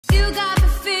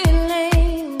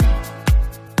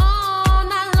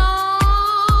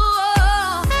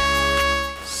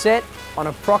Set on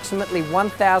approximately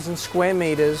 1,000 square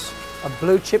metres of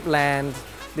blue chip land,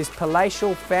 this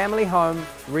palatial family home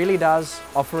really does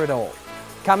offer it all.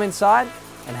 Come inside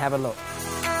and have a look.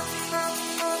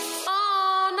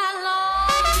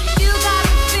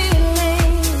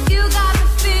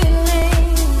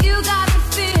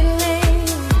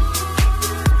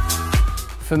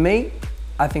 For me,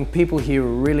 I think people here are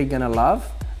really going to love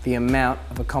the amount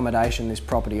of accommodation this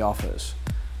property offers.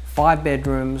 5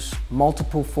 bedrooms,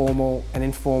 multiple formal and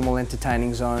informal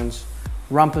entertaining zones,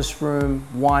 rumpus room,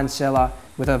 wine cellar,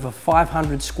 with over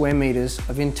 500 square metres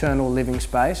of internal living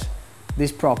space. This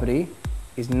property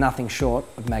is nothing short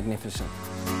of magnificent.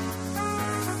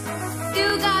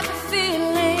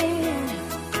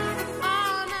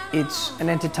 It's an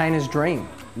entertainer's dream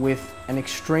with an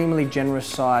extremely generous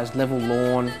sized level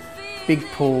lawn, big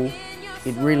pool.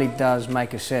 It really does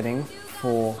make a setting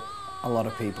for a lot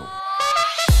of people.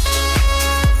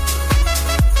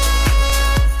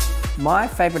 My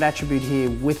favourite attribute here,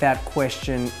 without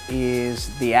question, is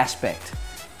the aspect.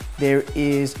 There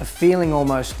is a feeling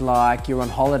almost like you're on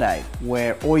holiday,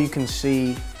 where all you can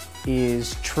see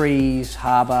is trees,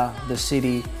 harbour, the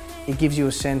city. It gives you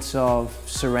a sense of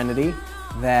serenity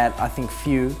that I think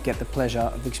few get the pleasure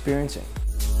of experiencing.